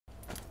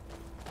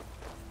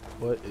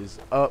What is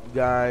up,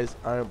 guys?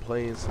 I am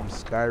playing some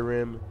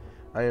Skyrim.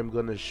 I am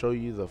going to show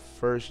you the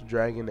first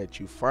dragon that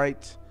you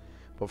fight.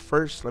 But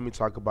first, let me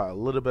talk about a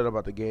little bit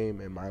about the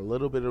game and my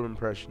little bit of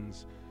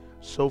impressions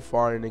so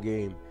far in the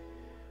game.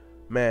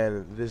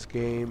 Man, this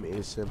game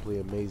is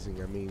simply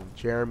amazing. I mean,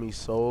 Jeremy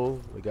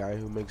Soule, the guy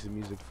who makes the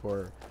music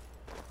for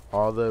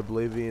all the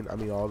Oblivion,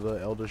 all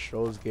the Elder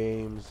Scrolls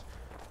games,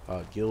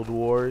 Guild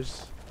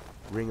Wars,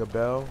 ring a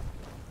bell,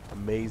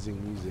 amazing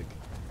music.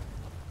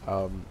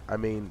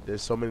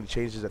 There's so many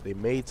changes that they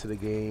made to the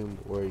game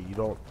where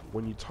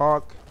when you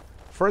talk,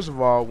 first of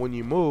all, when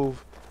you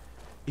move,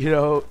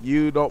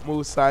 you don't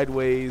move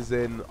sideways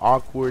and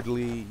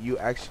awkwardly. You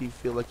actually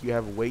feel like you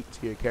have weight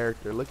to your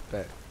character. Look at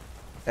that.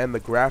 And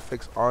the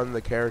graphics on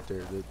the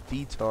character, the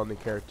detail on the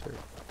character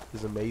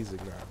is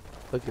amazing now.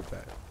 Look at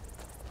that.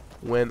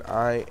 When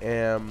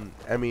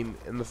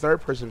in the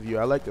third person view,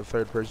 I like the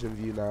third person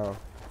view now.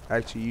 I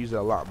actually use it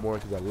a lot more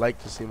because I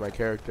like to see my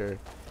character.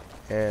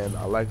 And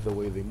I like the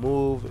way they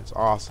move. It's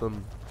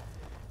awesome.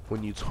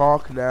 When you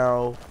talk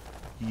now,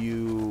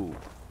 you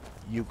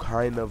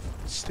kind of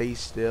stay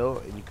still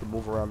and you can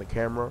move around the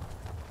camera,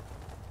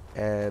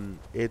 and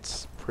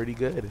it's pretty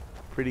good.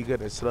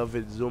 Instead of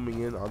it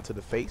zooming in onto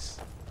the face,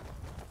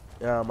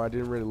 I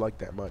didn't really like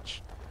that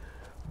much.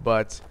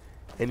 But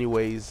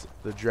anyways,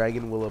 the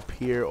dragon will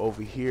appear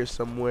over here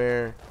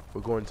somewhere.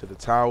 We're going to the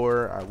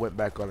tower. I went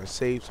back on a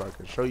save so I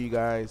can show you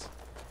guys.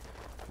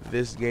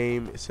 This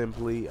game is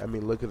simply,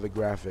 look at the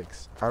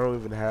graphics. I don't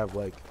even have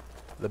like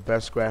the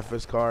best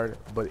graphics card,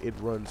 but it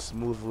runs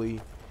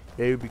smoothly.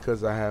 Maybe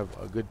because I have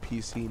a good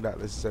PC, not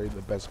necessarily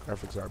the best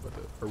graphics card, but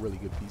a really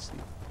good PC.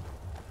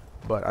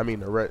 But a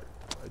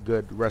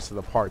good rest of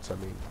the parts.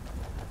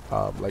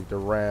 Like the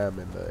RAM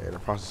and the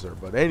processor.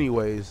 But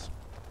anyways,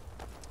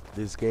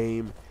 this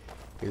game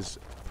is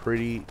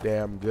pretty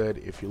damn good.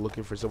 If you're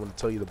looking for someone to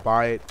tell you to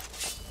buy it,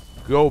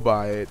 go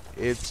buy it.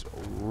 It's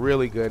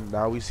really good.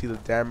 Now we see the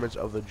damage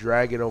of the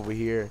dragon over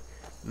here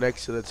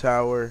next to the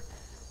tower.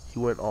 He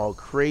went all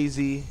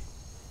crazy.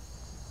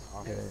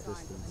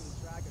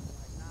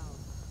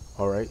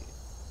 Alright.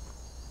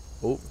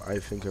 Oh, I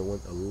think I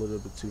went a little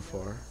bit too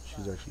far.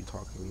 She's actually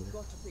talking here. We've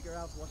got to figure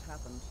out what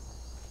happened.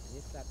 And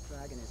if that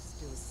dragon is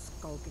still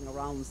skulking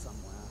around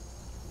somewhere.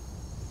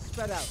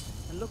 Spread out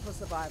and look for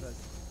survivors.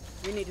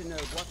 We need to know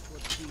what we're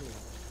dealing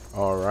with.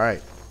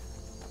 Alright.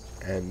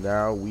 And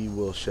now we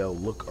shall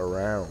look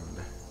around,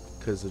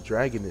 because the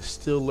dragon is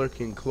still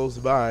lurking close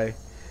by,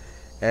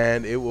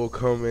 and it will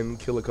come and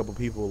kill a couple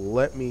people.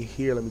 Let me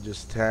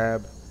just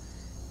tab,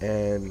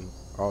 and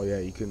oh yeah,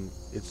 you can.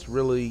 It's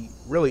really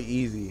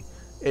easy.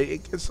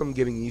 It gets some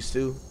getting used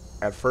to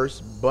at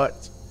first,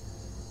 but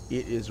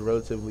it is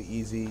relatively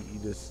easy. You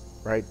just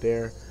right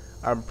there.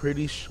 I'm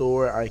pretty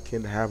sure I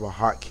can have a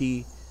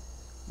hotkey.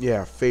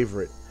 Yeah,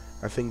 favorite.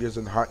 I think there's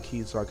a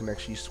hotkey, so I can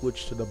actually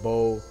switch to the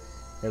bow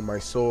and my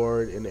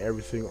sword and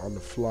everything on the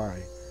fly.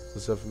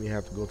 Except for me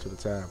have to go to the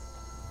tab.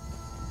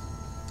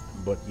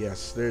 But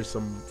yes, there's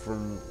some,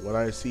 from what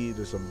I see,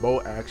 there's some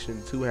bow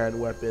action, two-hand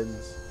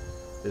weapons,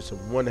 there's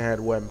some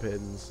one-hand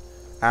weapons,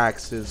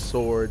 axes,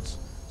 swords,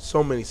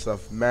 so many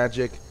stuff.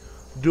 Magic,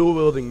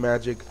 dual-wielding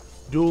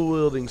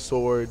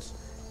swords.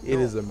 It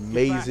is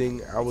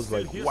amazing. I was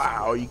like,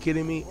 wow, are you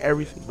kidding me?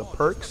 Everything, the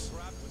perks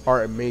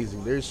are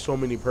amazing. There's so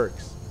many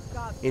perks.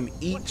 In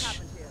each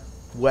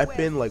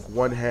weapon, like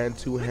one hand,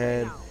 two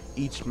hand,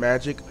 each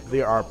magic,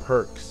 there are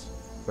perks.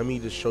 Let me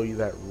just show you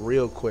that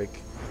real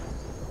quick.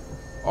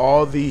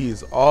 All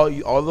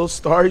those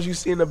stars you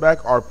see in the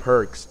back are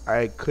perks.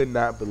 I could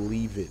not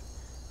believe it.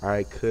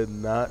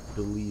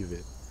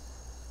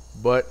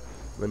 But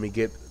let me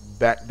get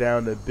back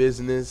down to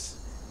business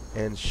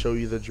and show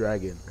you the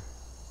dragon.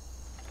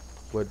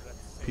 What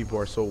people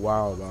are so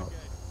wild about.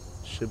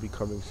 Should be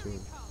coming soon.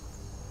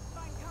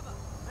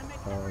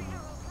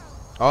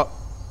 Oh,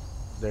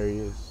 there he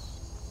is.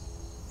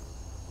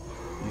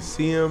 You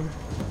see him?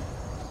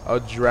 A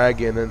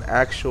dragon, an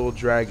actual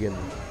dragon.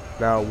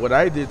 Now, what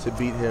I did to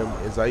beat him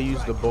is I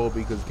used the bow,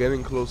 because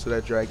getting close to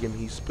that dragon,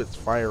 he spits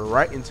fire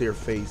right into your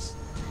face,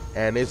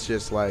 and it's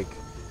just like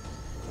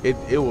it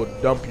will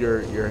dump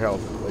your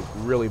health like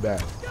really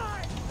bad.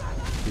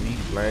 Did he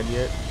land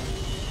yet?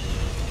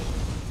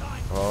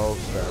 Oh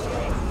crap.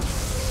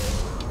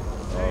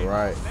 All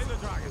right.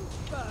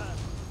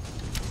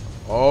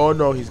 Oh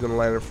no, he's gonna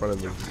land in front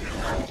of me.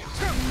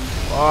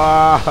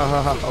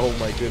 Oh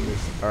my goodness.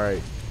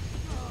 Alright.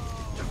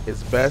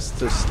 It's best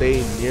to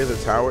stay near the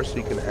tower so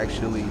you can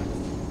actually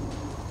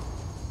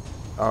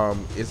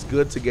it's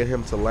good to get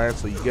him to land.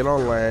 So you get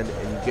on land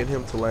and you get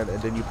him to land,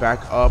 and then you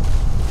back up,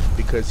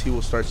 because he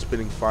will start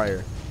spitting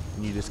fire,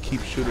 and you just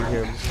keep shooting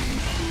him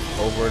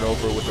over and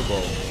over with the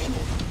bow,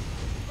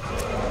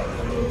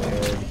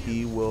 and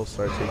he will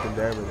start taking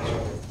damage.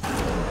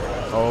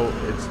 Oh,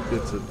 it's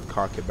good to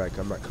cock it back.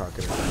 I'm not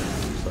cocking it back.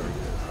 I'm sorry,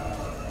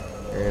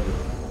 guys. And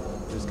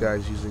this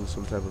guy's using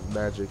some type of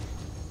magic,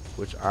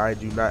 which I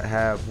do not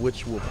have,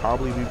 which will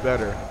probably be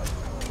better.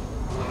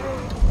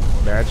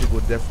 Magic will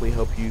definitely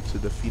help you to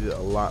defeat it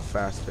a lot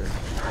faster.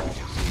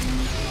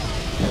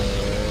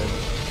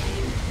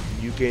 And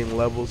gain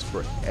levels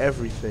for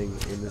everything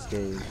in this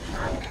game.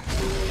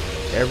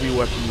 Every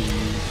weapon you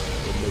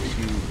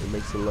use, it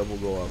makes the level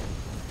go up.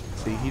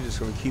 See, he's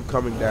just gonna keep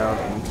coming down,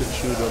 and you can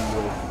shoot him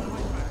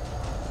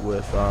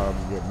with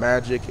your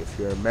magic. If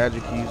you're a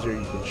magic user,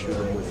 you can shoot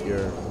him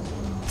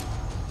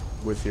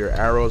with your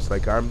arrows,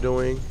 like I'm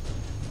doing,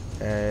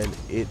 and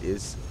it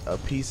is a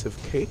piece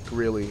of cake,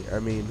 really. I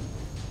mean,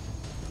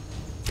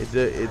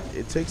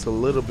 it takes just a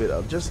little bit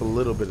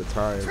of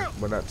time,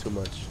 but not too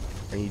much.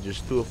 And he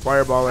just threw a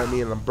fireball at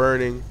me, and I'm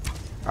burning.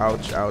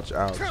 Ouch, ouch,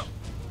 ouch.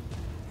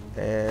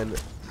 And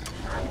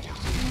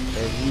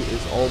he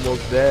is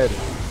almost dead.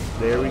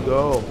 There we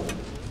go.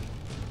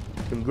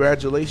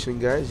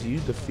 Congratulations, guys. You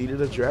defeated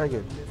a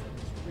dragon.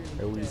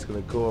 And we're just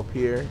going to go up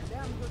here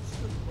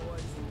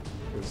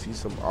and see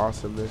some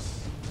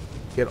awesomeness.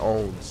 Get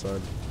owned,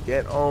 son.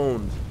 Get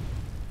owned.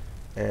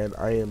 And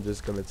I am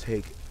just going to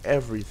take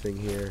everything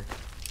here.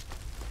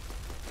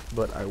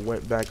 But I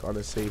went back on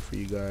a save for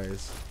you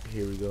guys.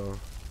 Here we go.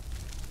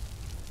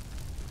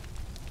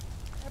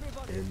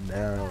 And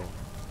now,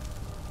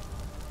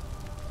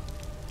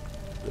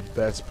 the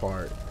best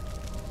part.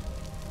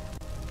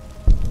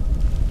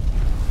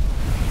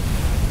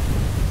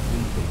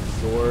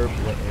 Absorb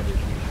the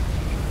energy.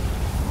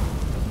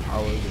 The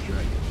power of the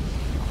dragon.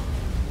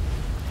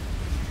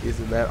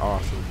 Isn't that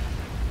awesome?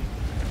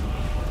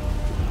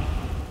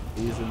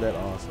 Isn't that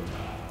awesome?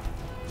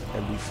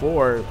 And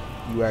before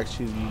you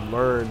actually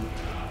learn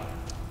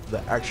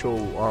the actual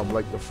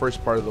like the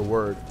first part of the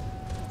word,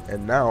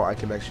 and now I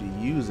can actually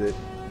use it,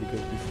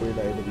 because before you're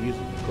not able to use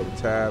it, just go to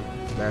tab,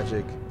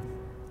 magic,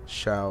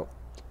 shout,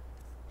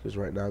 because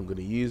right now I'm going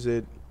to use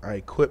it. I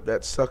equip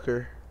that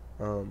sucker.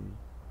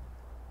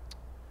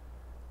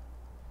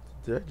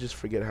 Did I just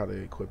forget how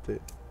they equipped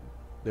it?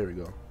 There we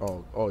go.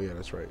 Oh yeah,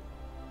 that's right.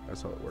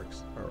 That's how it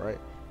works. Alright.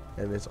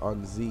 And it's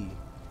on Z.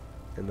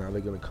 And now they're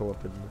going to come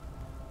up and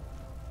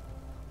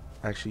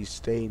actually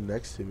stay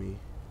next to me.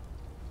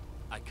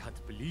 I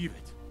can't believe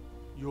it.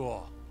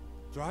 You're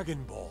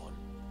Dragonborn.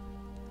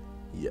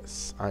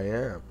 Yes, I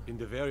am. In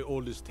the very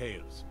oldest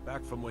tales,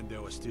 back from when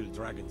there were still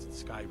dragons in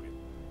Skyrim,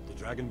 the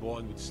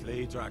Dragonborn would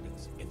slay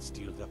dragons and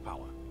steal their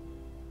power.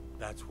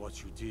 That's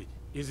what you did,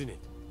 isn't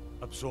it?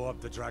 Absorb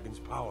the dragon's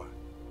power.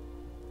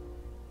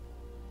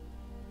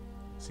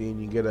 See,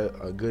 and you get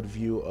a good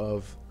view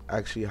of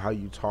actually how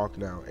you talk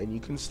now. And you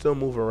can still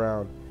move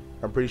around.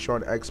 I'm pretty sure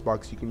on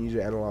Xbox you can use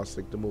your analog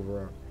stick to move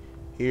around.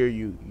 Here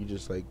you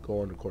just like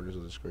go on the corners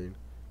of the screen,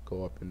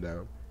 go up and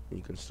down, and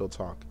you can still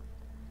talk.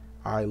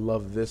 I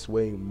love this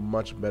way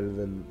much better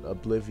than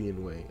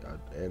Oblivion way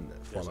and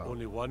Fallout. There's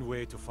only one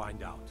way to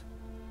find out.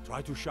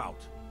 Try to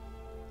shout.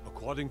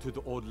 According to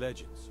the old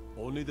legends,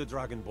 only the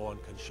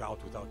Dragonborn can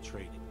shout without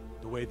training,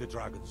 the way the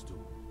dragons do.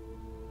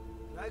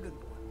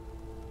 Dragonborn?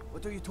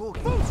 What are you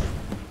talking about?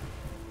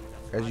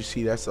 As you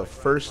see, that's the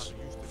first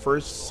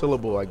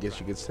syllable, I guess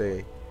you could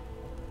say.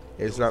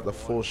 It's not the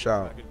full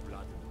shout.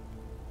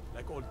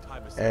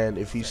 And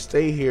if you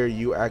stay here,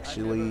 you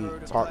actually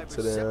talk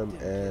to them,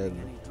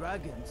 and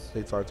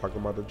they start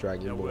talking about the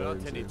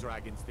Dragonborns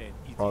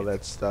and all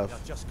that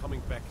stuff.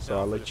 So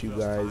I'll let you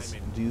guys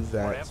do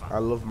that. I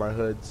love my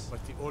hoods.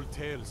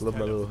 I love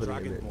my little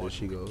hoodie in it. There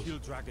she goes.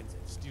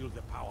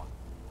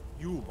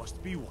 You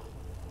must be one.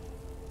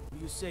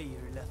 You say,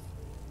 Irleth,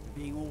 you're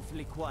being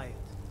awfully quiet.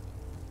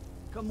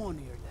 Come on,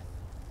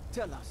 Irleth.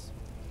 Tell us,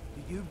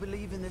 do you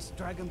believe in this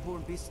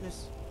Dragonborn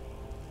business?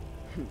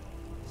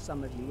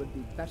 Some of you would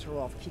be better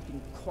off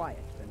keeping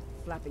quiet than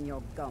flapping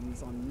your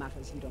gums on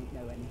matters you don't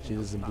know anything She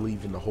doesn't about.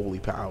 believe in the holy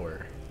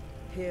power.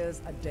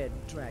 Here's a dead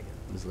dragon,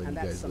 Just letting and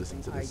you that's guys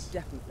listen something to I this.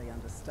 definitely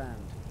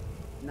understand.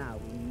 Now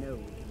we know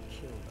we can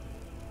kill them.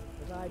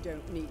 But I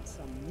don't need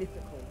some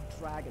mythical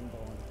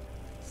dragonborn.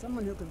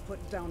 Someone who can put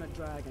down a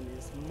dragon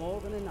is more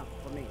than enough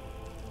for me.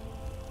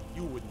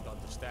 You wouldn't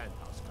understand,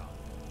 Housecarl.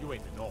 You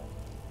ain't an orc.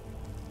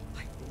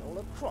 I've been all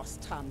across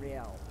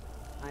Tamriel.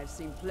 I've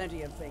seen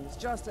plenty of things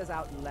just as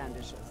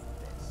outlandish as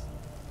this.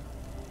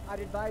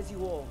 I'd advise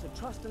you all to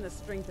trust in the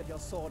strength of your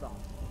sword arm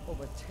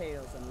over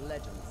tales and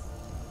legends.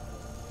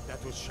 That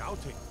was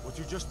shouting, what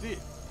you just did.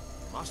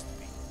 Must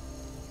be.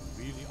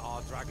 You really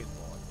are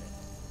Dragonborn,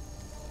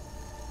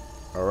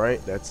 then.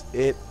 Alright, that's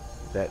it.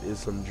 That is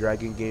some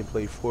dragon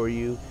gameplay for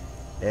you.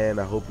 And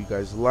I hope you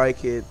guys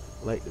like it.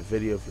 Like the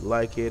video if you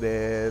like it.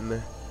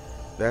 And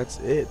that's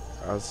it.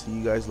 I'll see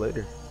you guys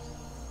later.